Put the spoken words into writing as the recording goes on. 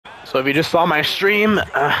So if you just saw my stream,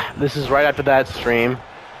 this is right after that stream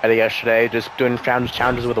I did yesterday, just doing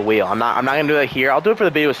challenges with a wheel. I'm not gonna do that here. I'll do it for the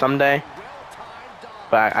video someday,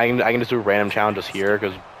 but I can just do random challenges here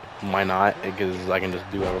because why not? Because I can just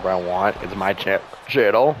do whatever I want. It's my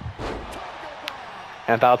channel.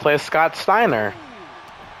 And I thought I'd play as Scott Steiner.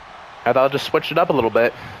 I thought I'd just switch it up a little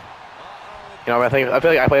bit. You know, I feel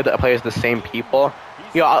like I play as the same people.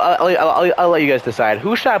 You know, I'll let you guys decide.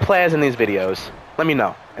 Who should I play as in these videos? Let me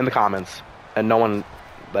know in the comments. And no one,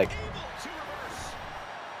 like...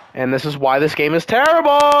 And this is why this game is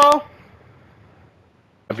terrible!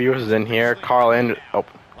 Viewers is in here. Carl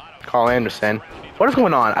Anderson. What is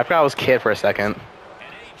going on? I forgot I was Kid for a second.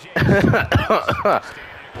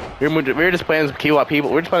 we were just playing some Kiwa people.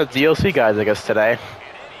 We were just playing as DLC guys, I guess, today.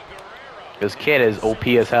 This Kid is OP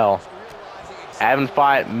as hell. I haven't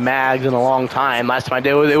fought Mags in a long time. Last time I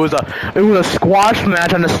did it was a squash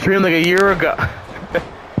match on the stream like a year ago.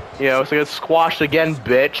 You know, so it gets squashed again,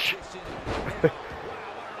 bitch.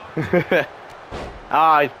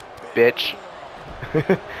 Ah, bitch.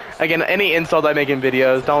 Again, any insult I make in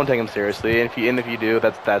videos, don't take them seriously. And if you do,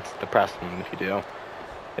 that's depressing. If you do,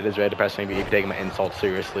 it is very depressing if you take my insults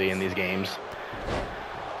seriously in these games.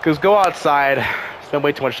 Cause go outside. Spend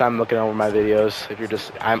way too much time looking over my videos. If you're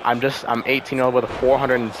just, I'm 18 year old with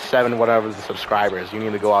 407 whatever subscribers. You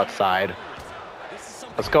need to go outside.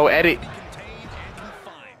 Let's go, Eddie.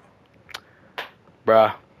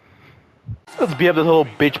 Bruh. Let's beat up this little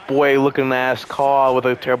bitch boy looking ass car with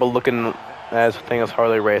a terrible looking ass thing as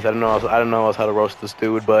Harley Race. I don't know how to roast this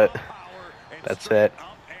dude, but that's it.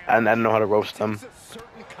 I don't know how to roast him.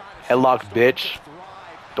 Headlock, bitch.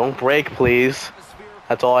 Don't break, please.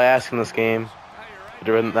 That's all I ask in this game.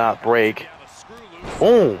 Do not break.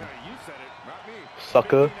 Boom.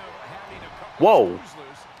 Sucker. Whoa.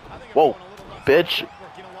 Whoa. Bitch.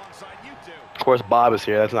 Of course Bob is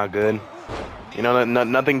here. That's not good. You know,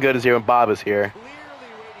 nothing good is here when Bob is here.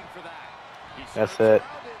 That's it.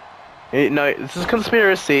 No, this is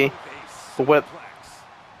conspiracy. But what?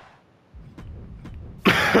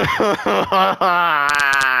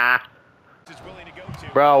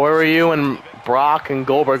 Bro, where were you when Brock and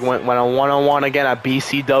Goldberg went on one-on-one again at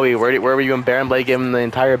BCW? Where were you when Baron Blade gave him the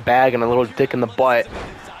entire bag and a little dick in the butt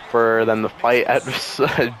for them to fight at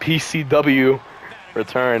BCW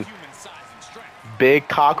return? Big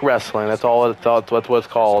cock wrestling. That's all. That's what it's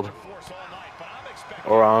called.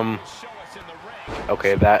 Or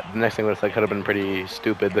okay, that next thing could have been pretty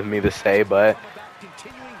stupid of me to say, but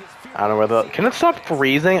I don't know whether. Can it stop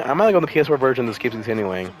freezing? I'm gonna go on the PS4 version. This keeps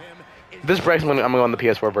continuing. If this breaks, I'm gonna go on the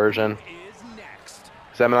PS4 version.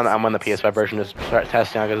 Cause I'm on the PS5 version just start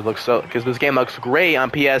testing because it looks because this game looks great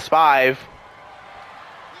on PS5.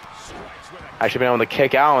 I should be able to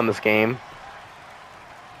kick out on this game.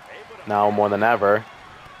 Now more than ever.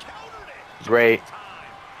 Great.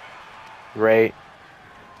 Great.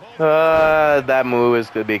 That move is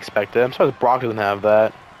to be expected. I'm surprised Brock doesn't have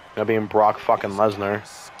that. You know, being Brock fucking Lesnar.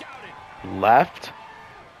 Left.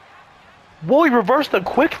 Whoa, he reversed the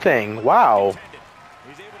quick thing. Wow.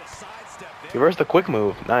 He reversed the quick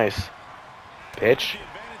move. Nice. Pitch.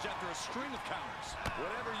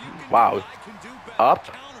 Wow. Up.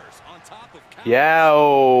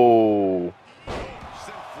 Yo.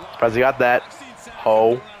 Surprised he got that.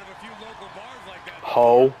 Ho.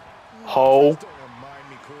 Ho. Ho.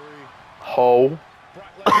 Ho.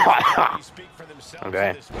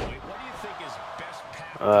 Okay.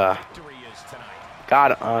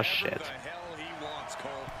 God. Oh shit.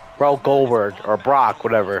 Bro, Goldberg or Brock,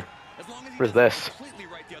 whatever. What is this?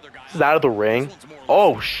 This is out of the ring.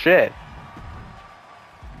 Oh shit.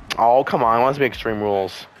 Oh come on, it wants to be Extreme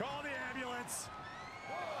Rules.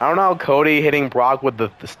 I don't know how Cody hitting Brock with the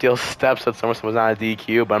steel steps at SummerSlam was not a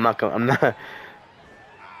DQ, but I'm not.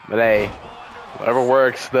 But hey, whatever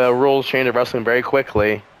works. The rules change of wrestling very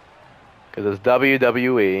quickly, because it's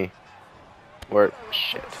WWE. Or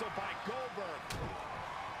shit.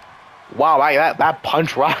 Wow, that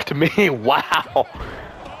punch rocked me. Wow,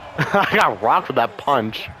 I got rocked with that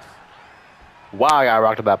punch. Wow, I got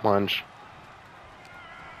rocked with that punch.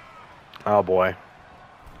 Oh boy.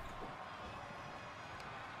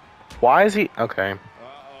 Why is he... Okay.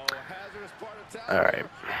 Alright.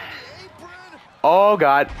 Oh,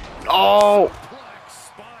 God. Oh!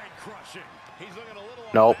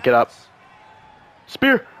 No, get up.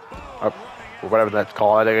 Spear! Or whatever that's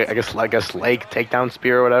called. I guess leg takedown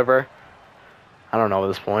spear or whatever. I don't know at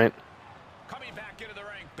this point.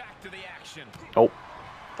 Nope.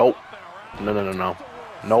 Nope. No.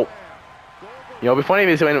 Nope. You know, it'd be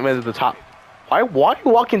funny if he went at the top. Why are you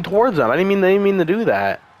walking towards them? I didn't mean to do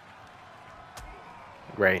that.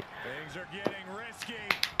 Great.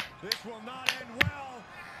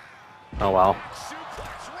 Oh well.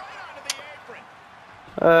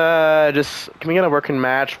 Just can we get a working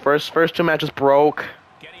match? First two matches broke,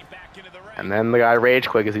 and then the guy rage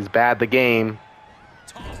quit because he's bad at the game.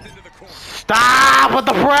 Stop with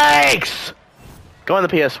the brakes! Go on the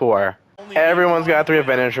PS4. Everyone's got 3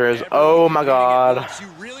 finishers. Oh my god.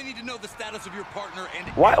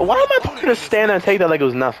 Why am I supposed to stand there and take that like it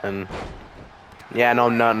was nothing? Yeah, no,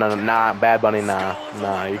 nah, Bad Bunny, nah.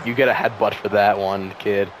 You get a headbutt for that one,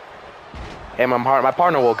 kid. Hey, my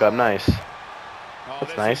partner woke up. Nice.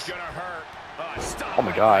 That's nice. Oh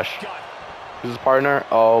my gosh. Who's his partner?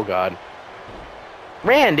 Oh god.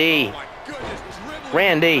 Randy!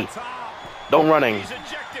 Randy! Don't running.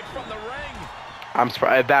 I'm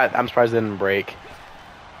surprised it didn't break.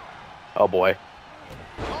 Oh boy.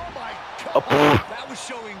 Oh,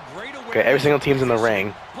 okay, every single team's in the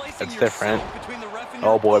ring. That's different.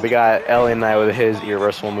 Oh boy, we got LA Knight with his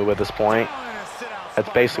irreversible move at this point. That's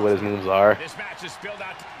basically what his moves are.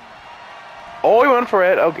 Oh, he went for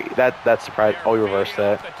it. Okay, that's surprising. Oh, he reversed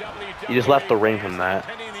that. He just left the ring from that.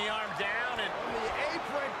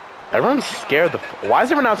 Everyone's scared. Why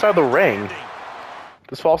is everyone outside the ring?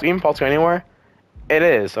 Does even false go anywhere? It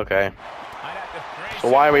is. Okay. So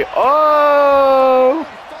why are we? Oh!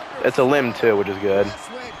 It's a limb too, which is good.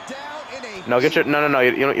 No, get your no.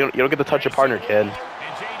 You don't get to touch your partner, kid.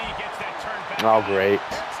 Oh, great.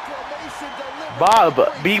 Bob,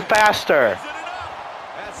 be faster.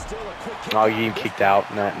 Oh, you kicked out,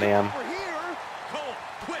 damn.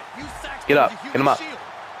 Get up, get him up.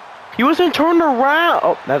 He wasn't turned around.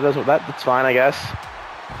 Oh, that's fine, I guess.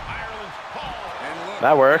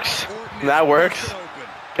 That works. That works.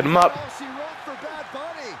 Get him up.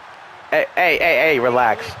 Hey,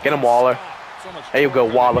 relax. Get him, Waller. There you go,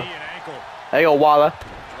 Waller. There you go, Waller.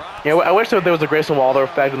 You know, I wish there was a Grayson Waller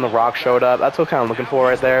effect when The Rock showed up. That's what I'm kind of looking for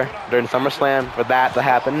right there during SummerSlam, for that to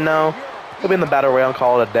happen. No, he'll be in the Battle Royale and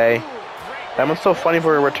call it a day. That one's so funny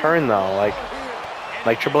for a return, though.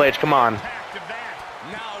 Like Triple H, come on.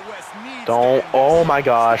 Don't. Oh my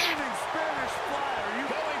gosh.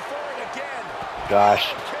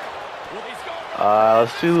 Gosh.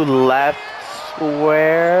 Let's do left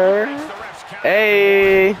square.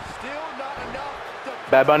 Hey.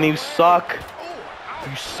 Bad Bunny, you suck.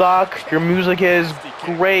 You suck. Your music is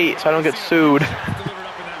great, so I don't get sued.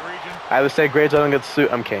 I would say great, so I don't get sued.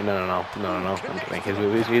 I'm kidding. No. I'm kidding. His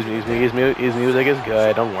music is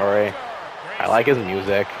good. Don't worry. I like his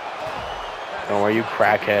music. Don't worry, you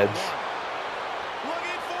crackheads.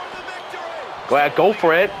 Go ahead, go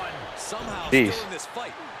for it. Jeez.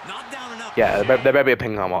 Yeah, there better be a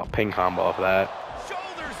ping combo off that.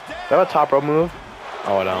 Is that a top rope move?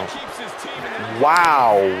 Oh, I don't.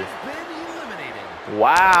 Wow.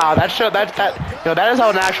 Wow, that is how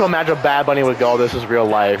an actual match of Bad Bunny would go. This is real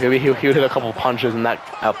life. He would hit a couple punches and that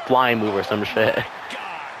flying move or some shit, and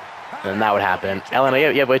then that would happen. Elena,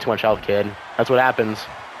 you have way too much health, kid. That's what happens.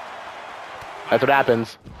 That's what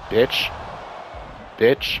happens, bitch.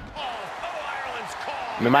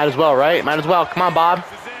 I mean, might as well, right? Might as well. Come on, Bob.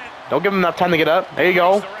 Don't give him enough time to get up. There you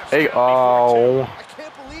go. There you go. Oh.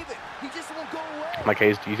 Like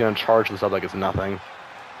he's gonna charge this up like it's nothing.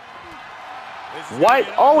 What?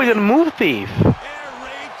 Oh, he's a move thief.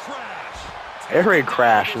 Air raid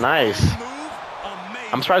crash. Nice.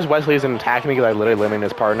 I'm surprised Wesley isn't attacking me because I literally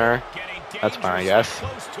eliminated his partner. That's fine, I guess.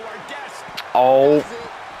 Oh.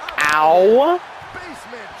 Ow.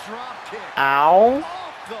 Ow.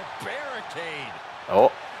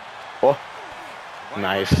 Oh. Oh.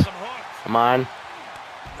 Nice. Come on.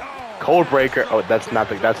 Cold breaker. Oh, that's not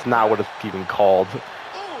what it's even called.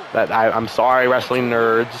 I'm sorry, wrestling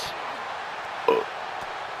nerds.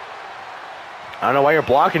 I don't know why you're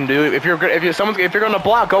blocking, dude. If you're gonna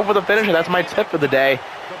block, go for the finisher. That's my tip for the day.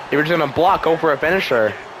 If you're just gonna block, go for a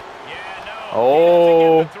finisher.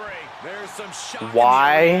 Oh.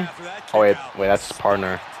 Why? Oh wait, that's his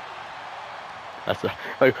partner. That's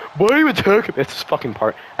like, why are you attacking? It's his fucking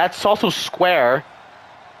part. That's also square.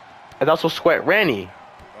 It's also square. Randy.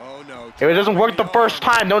 If it doesn't work the first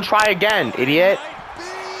time, don't try again, idiot.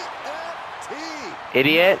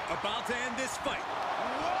 Idiot.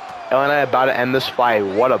 Elena about to end this fight.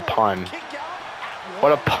 What a pun.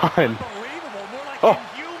 What a pun. Oh.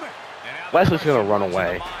 Wesley's gonna run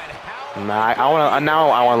away. Nah,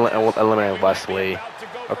 I want to eliminate Wesley.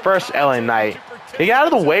 But first, LA Knight. You get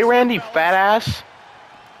out of the way, Randy, fat ass.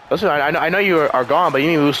 Listen, I know you are gone, but you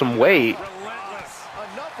need to lose some weight.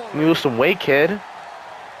 You need to lose some weight, kid.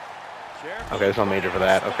 Okay, there's no major for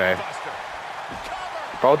that. Okay.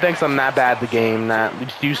 Bro thinks I'm that bad at the game. Nah,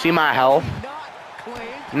 do you see my health?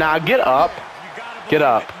 Nah, get up. Get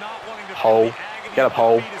up. Ho. Get up,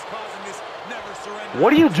 ho.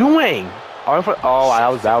 What are you doing?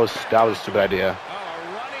 Oh, that was a stupid idea.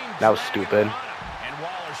 That was stupid.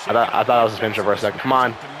 I thought that was a finisher for a second. Come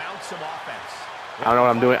on. I don't know what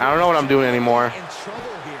I'm doing. I don't know what I'm doing anymore.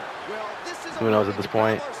 Who knows at this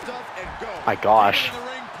point? My gosh.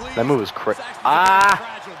 That move is crazy. Ah!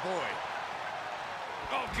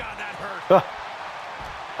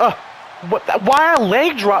 What? Why a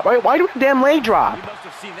leg drop? Why do a damn leg drop?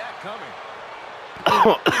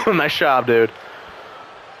 Nice job, dude.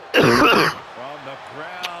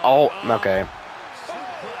 Oh, okay.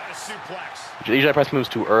 Usually I press moves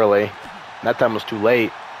too early. That time was too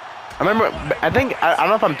late. I remember. I don't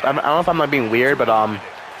know if I'm not being weird, but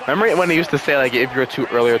remember when they used to say like if you're too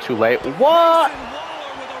early or too late? What?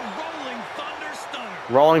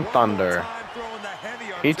 Rolling Thunder.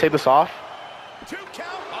 Can you take this off?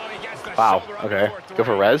 Wow. Okay. Go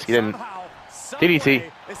for res. He didn't.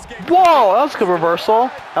 DDT. Whoa! That was a good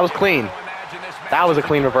reversal. That was clean. That was a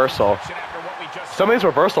clean reversal. Some of these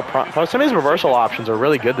reversal options are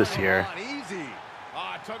really good this year.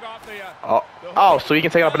 Oh, so you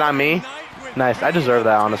can take it up and not me? Nice. I deserve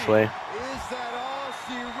that, honestly.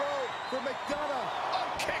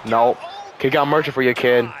 Nope. Kick out Merchant for you,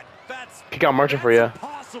 kid. Kick out Merchant for you.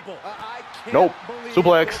 Nope.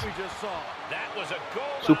 Suplex.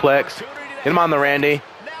 Suplex. Hit him on the Randy.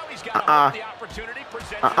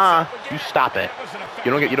 You stop it.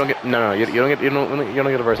 You don't get. No. You don't get. You don't get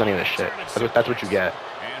to reverse any of this shit. That's what you get.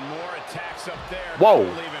 Whoa.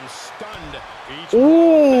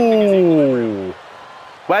 Ooh.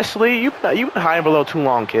 Wesley, you've been hiding below too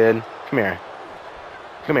long, kid. Come here.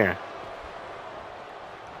 Come here.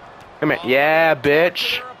 Come here. Yeah,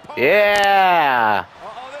 bitch. Yeah.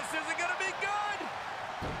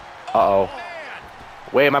 Uh-oh.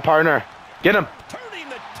 Wait, my partner. Get him.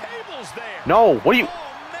 No, what are you...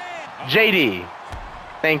 JD.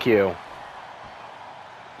 Thank you.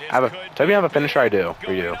 Do I have a finisher? I do.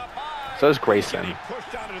 We do. So does Grayson.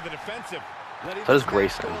 So does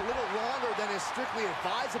Grayson.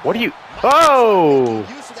 What are you... Oh!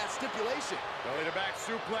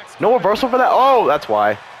 No reversal for that? Oh, that's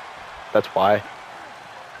why. That's why.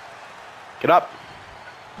 Get up.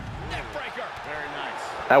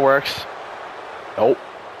 That works. Nope.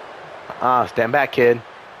 Stand back, kid.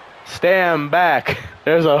 Stand back.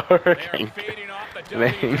 There's a hurricane.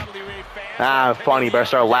 Funny. Better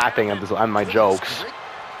start laughing at my jokes.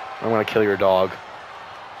 I'm gonna kill your dog.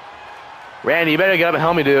 Randy, you better get up and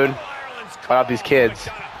help me, dude. Fight out these kids.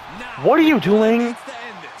 What are you doing?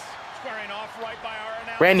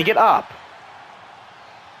 Randy, get up.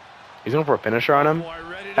 He's going for a finisher on him.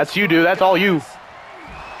 That's you, dude. That's all you.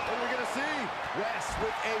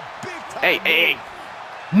 Hey.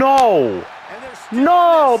 No.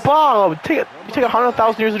 No, Bob. You take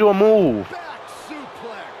 100,000 years to do a move.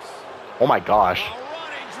 Oh my gosh.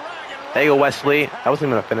 There you go, Wesley. That wasn't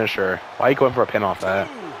even a finisher. Why are you going for a pin off that?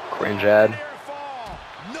 Cringe head.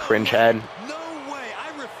 Cringe head.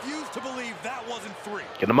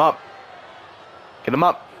 Get him up. Get him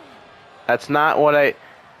up. That's not what I...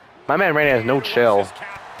 My man Randy has no chill.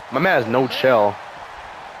 My man has no chill.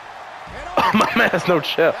 My man has no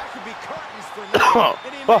chill.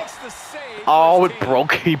 Oh, it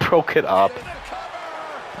broke. He broke it up.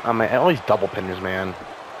 Oh, man. All these double pinners, man.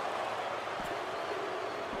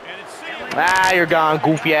 Ah, you're gone,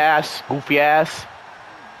 goofy ass. Goofy ass.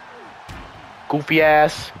 Goofy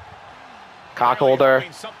ass. Cockholder.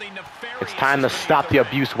 It's time to stop the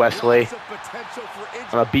abuse, Wesley.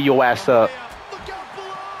 I'm gonna beat your ass up.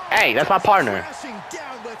 Hey, that's my partner.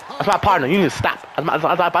 That's my partner. You need to stop.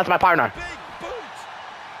 That's my partner.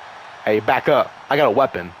 Hey, back up. I got a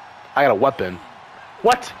weapon. I got a weapon.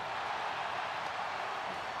 What?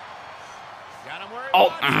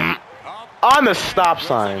 Oh, on the stop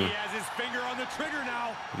sign.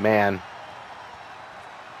 Man.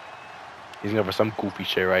 He's going for some goofy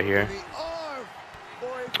shit right here.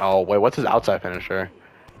 Oh, wait, what's his outside finisher?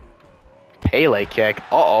 Pele kick.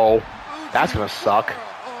 Uh-oh. That's going to suck.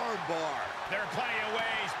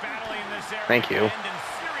 Thank you.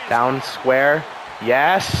 Down square.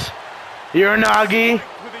 Yes. Uranagi.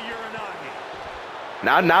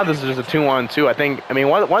 Now this is just a 2-on-2. I mean,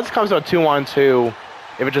 once it comes to a 2-on-2,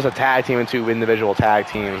 if it's just a tag team and two individual tag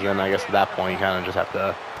teams, then I guess at that point you kind of just have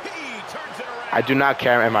to... I do not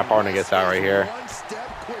care if my partner gets out right here.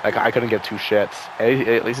 Like, I couldn't get two shits.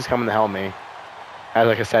 At least he's coming to help me. As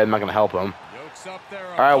like I said, I'm not going to help him.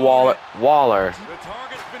 All right, Waller.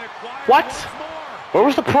 What? Where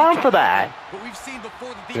was the prompt for that?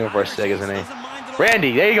 He's going for a sig, isn't he?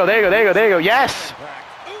 Randy, there you go. Yes!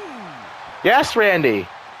 Yes, Randy.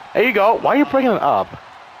 There you go. Why are you bringing it up?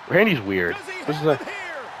 Randy's weird. This is a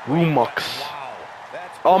Rumux.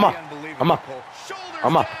 Oh, I'm up. I'm up.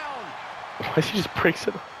 I'm up. Why does he just breaks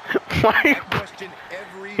it? Why?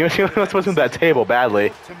 He was supposed to that table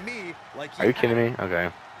badly. Are you kidding me? Okay.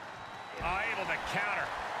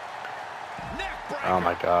 Oh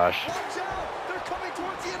my gosh.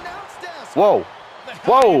 Whoa.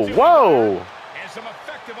 Whoa. Whoa.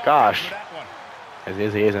 Gosh. He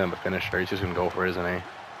isn't a finisher. He's just gonna go for it, isn't he?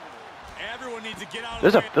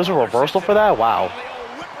 There's a reversal for that? Wow.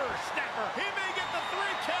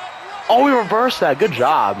 Oh, we reversed that. Good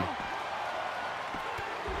job.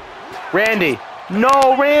 Randy.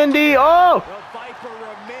 No, Randy. Oh.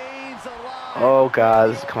 Oh,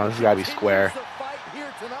 God. Come on. This has got to be square.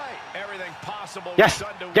 Yes.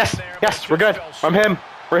 Yes. Yes. We're good. From him.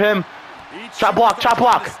 For him. Chop block. Chop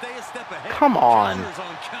block. Come on.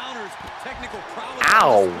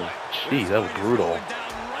 Ow. Jeez, that was brutal.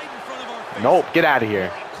 Nope. Get out of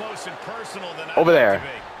here. Over there.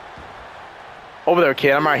 Over there,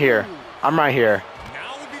 kid. I'm right here. I'm right here.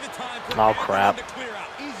 Oh, crap.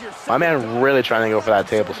 My man really trying to go for that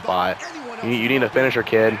table spot. You need a finisher,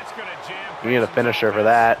 kid. You need a finisher for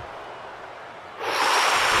that.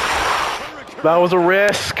 That was a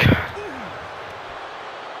risk.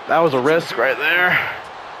 That was a risk right there.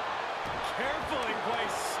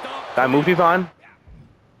 That move you on?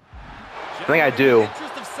 I think I do.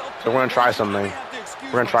 So we're going to try something.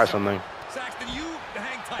 We're going to try something.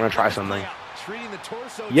 We're going to try something.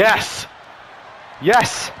 Yes!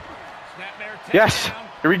 Yes! Yes!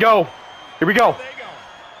 Here we go! Here we go!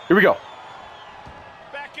 Here we go!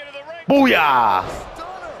 Booyah!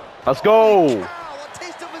 Let's go!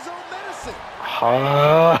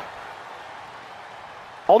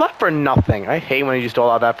 All that for nothing. I hate when you just do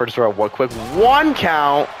all that for just a quick one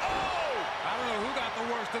count.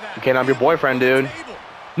 You can't have your boyfriend, dude.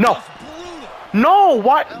 No! No!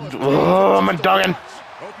 What? Ugh, I'm done.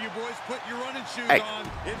 Hey.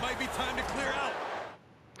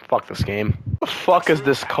 Fuck this game. The fuck is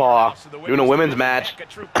this call? Doing a women's match.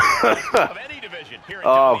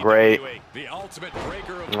 Oh, great.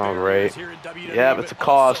 Oh, great. Yeah, it's a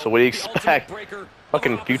call, so what do you expect?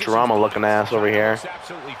 Fucking Futurama looking ass over here.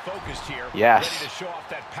 Yes.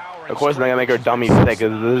 Of course, they're gonna make her dummy thick.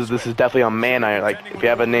 This is definitely a man IRL. Like, if you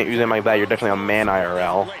have a username like that, you're definitely a man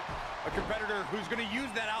IRL.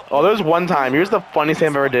 Oh, there was one time. Here's the funniest thing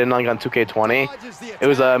I've ever did like on 2K20. It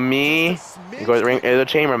was me. It was a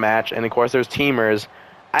chamber match, and of course there's teamers.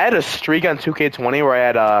 I had a streak on 2K20 where I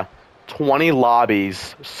had 20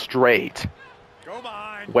 lobbies straight,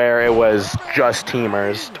 where it was just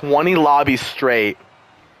teamers. 20 lobbies straight.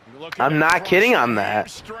 I'm not kidding on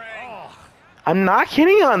that. I'm not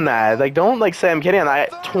kidding on that. Like, don't like say I'm kidding on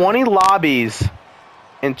that. 20 lobbies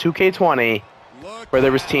in 2K20 where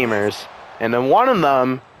there was teamers, and then one of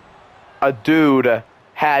them, a dude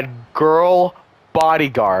had girl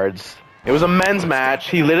bodyguards. It was a men's match.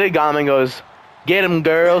 He literally got him and goes, "Get him,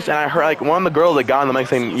 girls." And I heard like one of the girls that got him the mic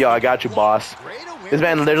saying, "Yo, I got you, boss." This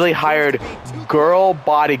man literally hired girl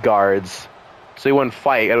bodyguards so he wouldn't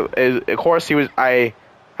fight. Of course, I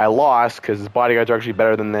lost because his bodyguards are actually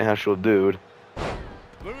better than the actual dude.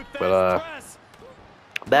 But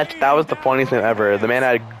that was the funniest thing ever. The man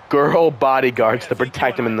had girl bodyguards to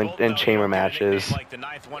protect him in chamber matches.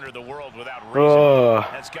 Oh,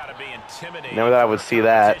 never thought I would see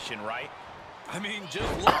that.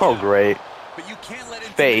 Oh, great.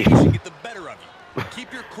 Faith.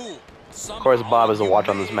 Of course, Bob is a watch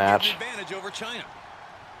on this match.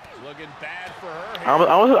 I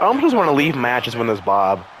almost just want to leave matches when there's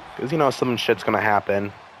Bob, because you know some shit's gonna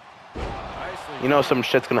happen. You know some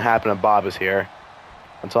shit's gonna happen if Bob is here.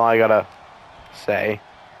 That's all I gotta say.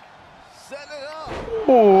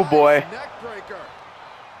 Oh boy.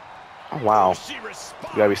 Oh wow.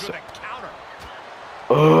 You gotta be so.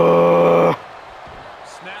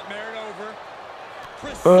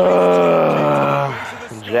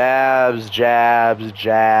 Jabs, jabs,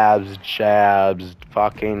 jabs, jabs.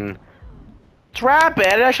 Fucking trap it.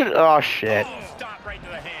 I should. Oh shit.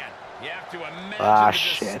 Ah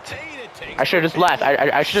shit. I should have just left.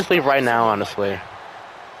 I should just leave right now, honestly.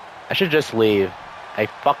 I should just leave. I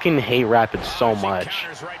fucking hate Rapid so much.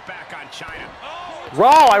 Bro,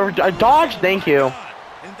 I dodged. Thank you.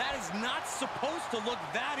 And that is not supposed to look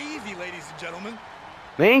that easy, ladies and gentlemen.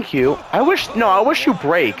 Thank you. I wish you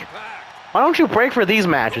break. Why don't you break for these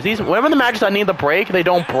matches? Whenever the matches I need the break, they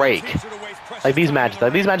don't break. Like these matches.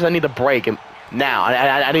 Like these matches I need the break and now.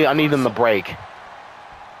 I need them to break.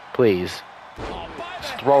 Please.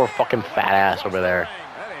 Just throw her fucking fat ass over there.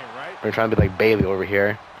 We're trying to be like Bailey over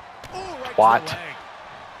here. Twat.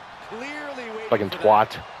 Fucking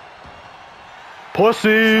twat.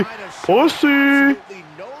 Pussy! Pussy!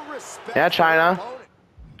 Yeah, China.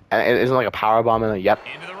 And it isn't like a power bomb in it. Yep.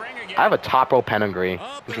 Into the ring again. I have a top rope pedigree.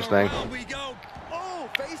 Up and Interesting. around we go. Oh,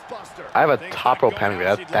 face buster. I have a Things top not rope going pedigree.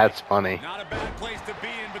 how she'd That's like. funny. Not a bad place to be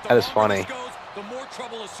in, but the That is longer funny. this goes, the more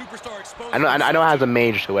trouble a superstar exposes I know it has a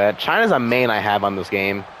mage to it. China's a main I have on this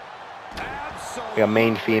game. Absolutely Like a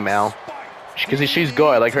main female. spiked. Because she's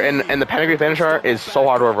good. Like her and the pedigree finisher is so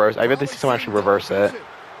hard to reverse. I bet to see someone actually reverse it.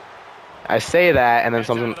 I say that, and then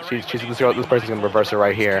someone this person's gonna reverse it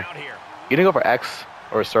right here. You didn't go for X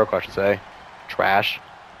or a circle, I should say. Trash.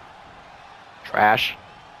 Trash.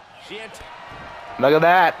 She had Look at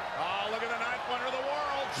that. oh, look at the ninth wonder of the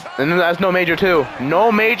world. And then that's no major too.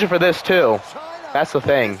 No major for this too. That's the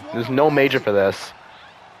thing. There's no major for this.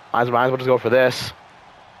 Might as well just go for this.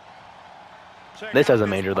 Check This out has a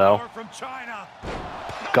major though. power from China.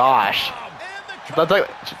 Gosh. And the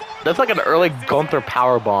That's like an early Gunther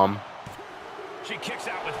power bomb. she kicks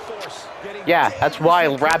out with force. Yeah, that's why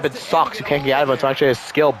Rapid sucks. You can't get out of it. It's actually a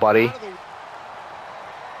skill, buddy.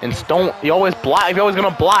 And don't you always block? If you're always gonna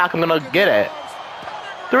block, I'm gonna get it.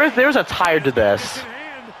 There's a tired to this.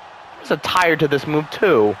 There's a tired to this move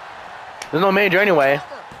too. There's no major anyway.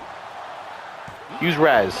 Use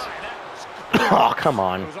res. Oh, come It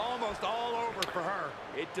on. was almost all over for her.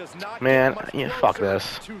 It does not Man, get much yeah, fuck closer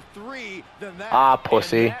this. to 3 than that. Ah,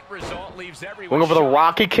 pussy. And that result leaves everyone Wanna go for the shocked.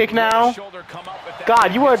 rocky kick now? Shoulder come up with that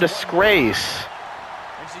God, you are a hit. disgrace.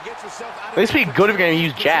 And she gets herself out of At least be the good if you're gonna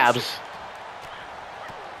use position. jabs.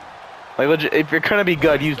 Like, legit, if you're gonna be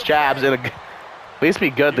good, use jabs. At least be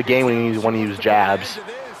good at the game when you want to use jabs.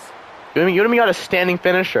 You don't even got a standing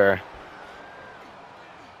finisher.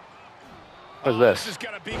 What is This this? is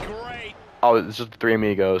gonna be great. Oh, it's just the Three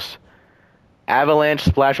Amigos. Avalanche,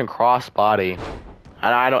 splash, and cross body.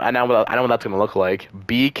 I know what that's gonna look like.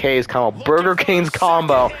 BK's combo, Burger King's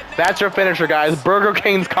combo. That's your finisher, guys. Burger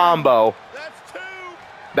King's combo. That's 2.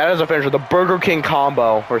 That is a finisher. The Burger King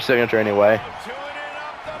combo, or signature anyway. Tuning it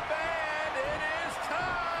up the band.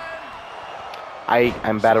 It is time.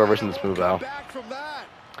 I'm bad at reversing this move though. Back from that.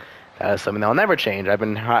 That is something that'll never change. I've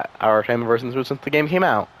been our time reversing this move since the game came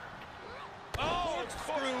out. Oh,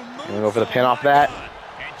 You gonna go for the pin off that?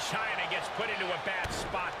 And China gets put into a bad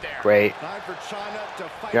spot there. Great. Time for China to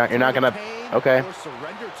fight You're not through gonna- the pain okay. or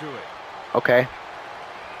surrender to it. Okay.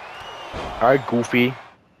 All right, Goofy.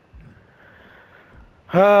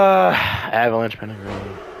 Avalanche pedigree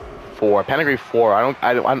 4. Pedigree 4.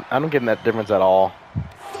 I don't get that difference at all.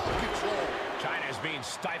 Full control. China is being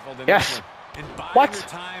stifled in Yes. this one. And biding What? her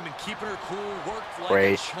time and keeping her cool worked like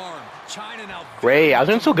Great. a charm. China now Great. I was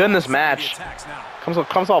doing so good in this very match. attacks now.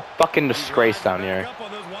 Comes all fucking disgrace down here. Up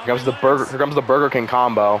on those Here comes the wobbly Here comes the Burger King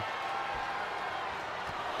combo. legs.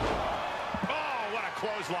 Oh, what a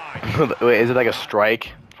clothesline. Wait, is it like a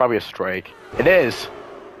strike? It's probably a strike. It is.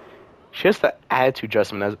 She has the attitude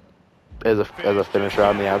adjustment as a finisher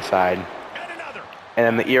on the outside, And another. and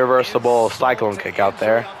then the irreversible cyclone kick out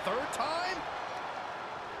there. Third time?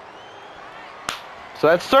 So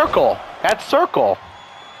that's circle. That's circle.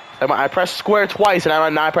 I press square twice,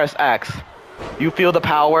 and now I press X. You feel the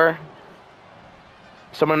power?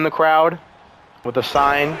 Someone in the crowd with a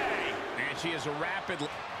sign. And she is a rapid.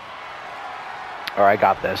 All right, I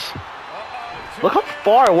got this. Look how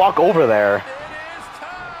far I walk over there. It is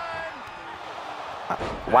time.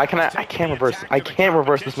 Why can I can't reverse. I can't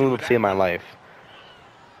reverse this move to save my life.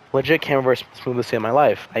 Legit can't reverse this move to save my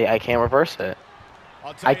life. I can't reverse it.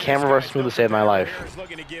 I'll tell I you, can't this reverse guy's smooth to no save my life. competitor. He's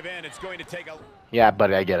looking to give in. It's going to take a Yeah,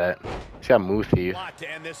 buddy, I get it. He's got a move thief. lot to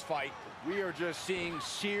end this fight. We are just seeing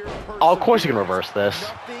sheer Oh, of course you can perseverance. reverse this.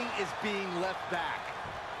 Nothing is being left back.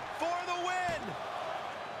 For the win.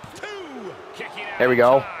 2. Kicking out There we in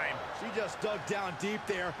go. time. She just dug down deep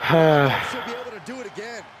there. Oh She'll be able to do it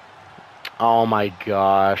again. my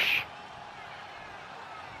gosh.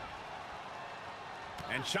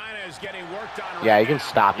 And China is getting worked on. Yeah, right you can now.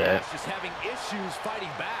 stop it. Yes, just having issues fighting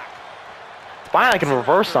back. Fine, I can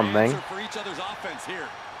reverse something. For each other's offense here.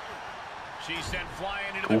 She's sent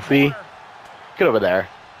flying into Goofy. the corner. Get over there.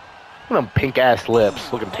 Look at them pink ass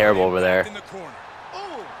lips. Looking terrible over there. In the corner.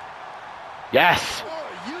 Oh, Yes!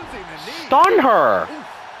 using the knee. Stun her!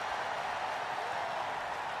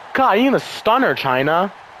 God, you gonna stun her,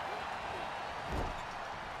 China.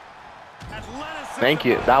 Athleticism. Thank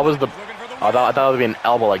you. That was the. Looking for the I thought it would be an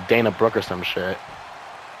elbow like Dana Brooke or some shit.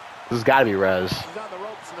 This has gotta be res. She's on the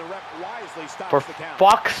ropes and the ref wisely stops For the count.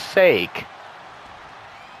 fuck's sake.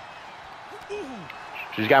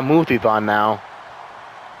 She's got move teeth on now.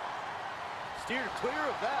 Steered clear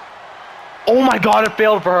of that. Oh my god, it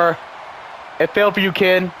failed for her. It failed for you,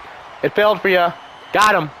 kid. It failed for you.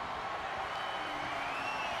 Got him.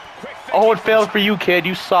 quick Oh, it thinking failed from for you, kid.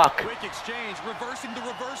 You suck. Quick exchange, reversing the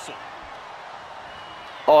reversal.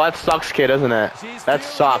 Oh, that sucks, kid, isn't it? She's That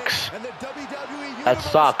feeling sucks. it, and the WWE That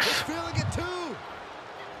Universe sucks. is feeling it too.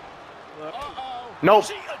 Nope.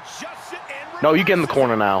 She adjusts it and No, you get in the reverses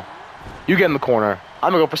corner now. You get in the corner.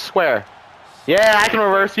 I'm gonna go for square. Yeah, I can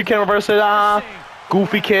reverse. You can reverse it.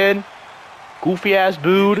 Goofy kid. Goofy ass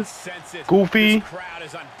dude. Sense it. Goofy. This crowd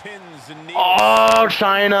is on pins and needles. Oh,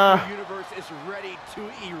 China. The universe is ready to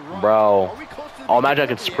erupt. Bro. Are we close to the Oh, imagine I beginning could of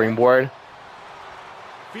the end? springboard.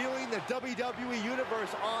 Feeling the WWE universe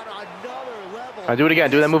on another level. Do it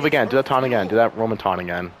again. Do that move again. Do that taunt again. Do that Roman taunt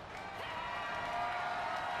again.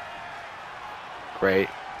 Great.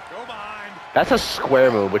 Go behind. That's a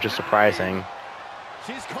square move, which is surprising.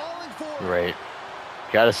 She's calling for it. Great.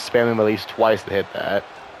 You gotta spam him at least twice to hit that.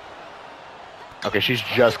 Okay, she's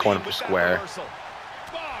just going for square. Oh,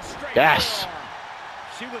 straight Yes. forearm.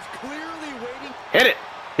 She was clearly waiting. Hit it.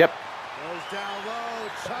 Yep. Goes down low.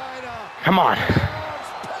 China. Come on. Arms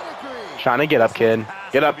pedigree. Trying to get up, kid.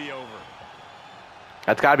 Get up.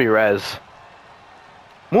 That's gotta be Rez.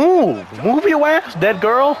 Move. Move your ass, dead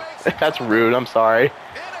girl. That's rude. I'm sorry. And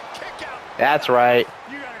a kick out. That's right.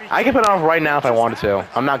 You gotta be I can put it off right now if I wanted to.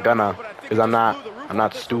 I'm not gonna, because I'm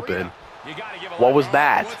not stupid. You gotta give a What lot was of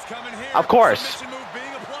that? what's coming here. Of course. Submission move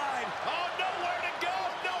being applied. Oh, nowhere to go,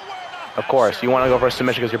 nowhere to Of course. You want to go for a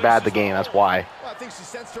submission because you're bad at the game. That's why. Well, I think she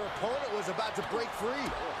sensed her opponent was about to break free.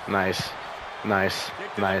 Nice. Nice.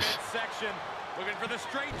 Nice. Section. Looking for the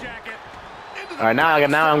straight jacket. All right, now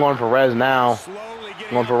I'm going for Rez now. Slowly getting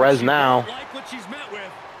Going for up what Rez she now. don't like what she's met with.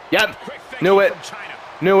 Yep. Quick thank Knew you it. from China.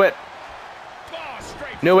 Knew it. Oh,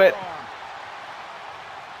 straight Knew it. forearm.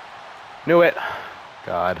 Knew it.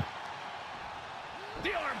 God.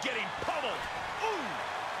 The arm getting pummeled. Ooh.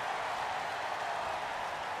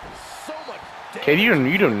 So much Kid,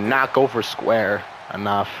 you do not go for square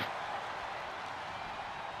enough.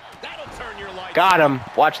 That'll turn your lights. Got him.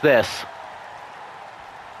 Watch this.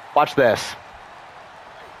 Watch this.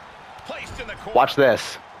 Placed in the corner. Watch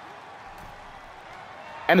this.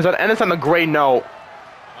 And it's on a great note.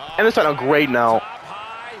 And it's on a great note. Top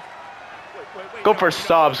high. Wait, Go for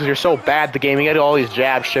subs because you're so bad at the game. You get all these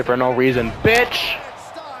jab shit for no reason. Bitch.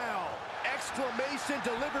 Style. Exclamation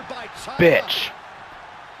delivered by China. Bitch.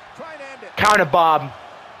 Try and end it. Counter Bob.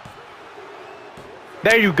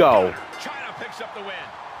 There you go. China picks up the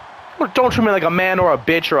win. Don't treat me like a man or a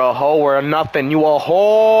bitch or a hoe or a nothing. You a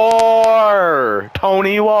whore.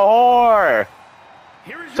 Tony, you a whore.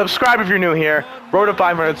 Subscribe if you're new here. Road to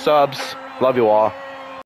 500 subs. Love you all.